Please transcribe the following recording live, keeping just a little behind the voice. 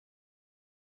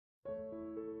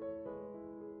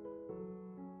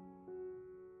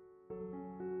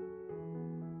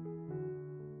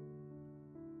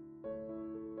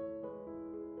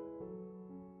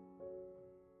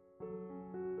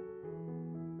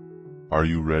Are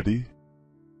you ready?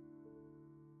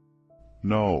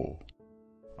 No,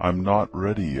 I'm not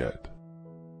ready yet.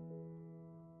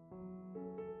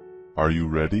 Are you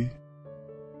ready?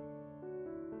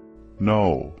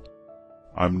 No,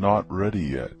 I'm not ready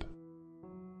yet.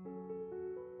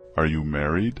 Are you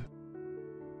married?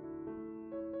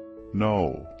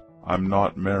 No, I'm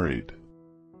not married.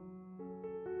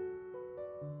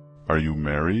 Are you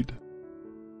married?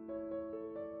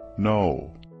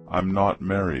 No, I'm not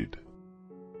married.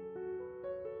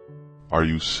 Are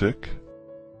you sick?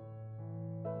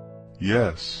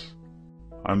 Yes,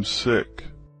 I'm sick.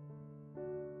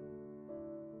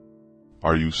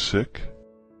 Are you sick?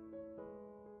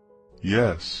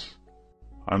 Yes,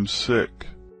 I'm sick.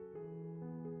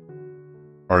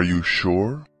 Are you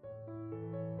sure?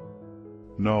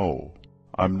 No,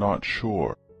 I'm not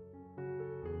sure.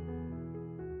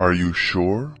 Are you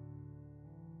sure?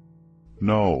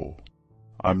 No,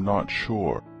 I'm not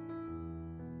sure.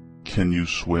 Can you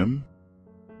swim?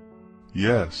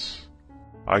 Yes,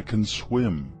 I can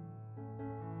swim.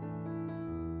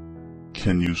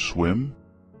 Can you swim?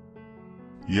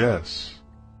 Yes,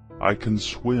 I can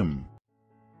swim.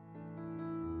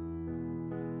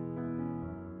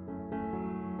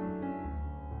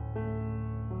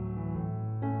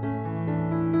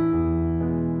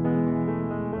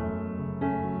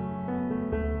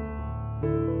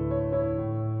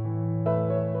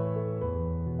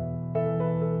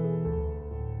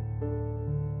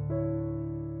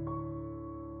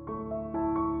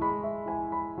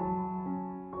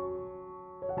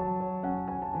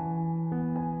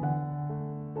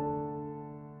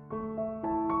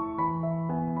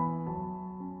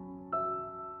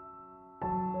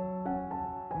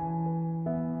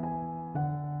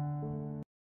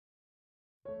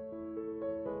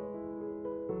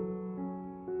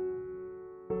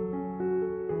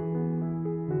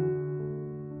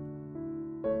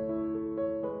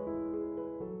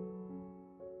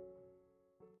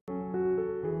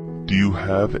 Do you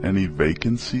have any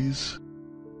vacancies?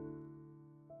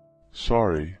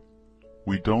 Sorry,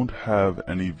 we don't have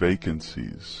any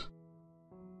vacancies.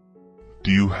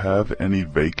 Do you have any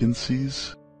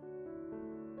vacancies?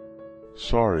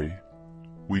 Sorry,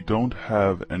 we don't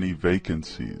have any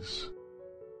vacancies.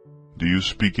 Do you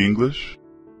speak English?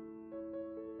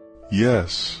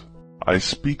 Yes, I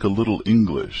speak a little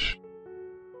English.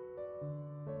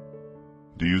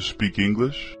 Do you speak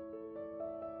English?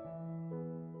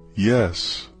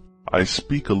 Yes, I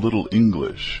speak a little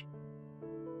English.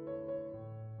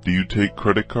 Do you take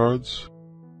credit cards?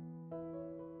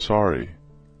 Sorry,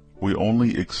 we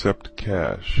only accept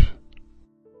cash.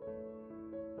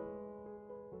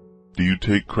 Do you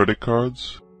take credit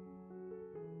cards?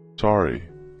 Sorry,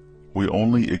 we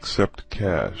only accept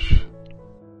cash.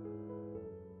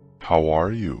 How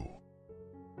are you?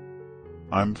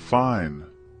 I'm fine.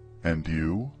 And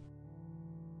you?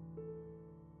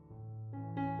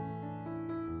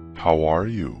 How are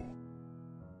you?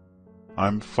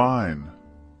 I'm fine.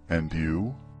 And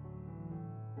you?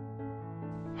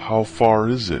 How far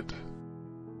is it?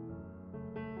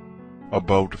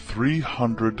 About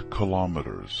 300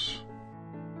 kilometers.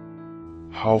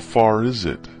 How far is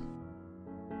it?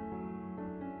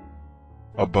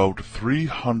 About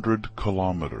 300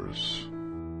 kilometers.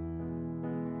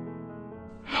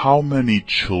 How many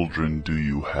children do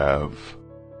you have?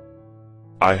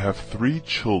 I have 3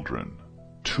 children,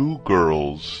 2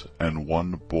 girls and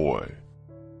 1 boy.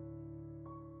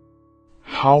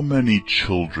 How many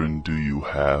children do you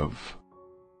have?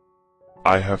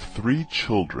 I have 3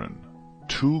 children,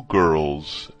 2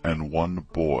 girls and 1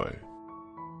 boy.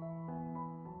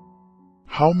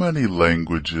 How many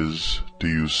languages do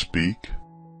you speak?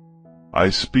 I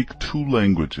speak 2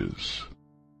 languages.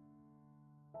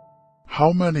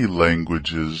 How many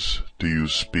languages do you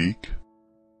speak?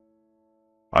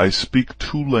 I speak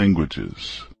 2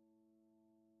 languages.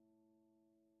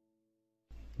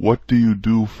 What do you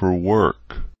do for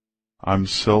work? I'm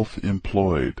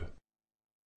self-employed.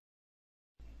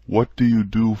 What do you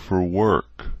do for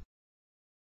work?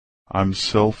 I'm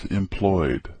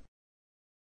self-employed.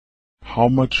 How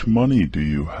much money do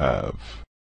you have?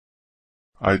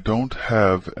 I don't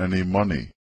have any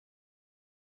money.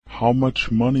 How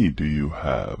much money do you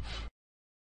have?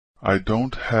 I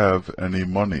don't have any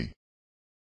money.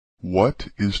 What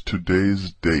is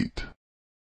today's date?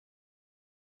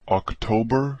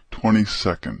 October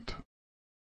 22nd.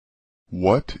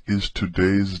 What is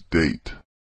today's date?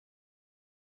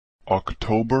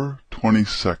 October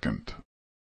 22nd.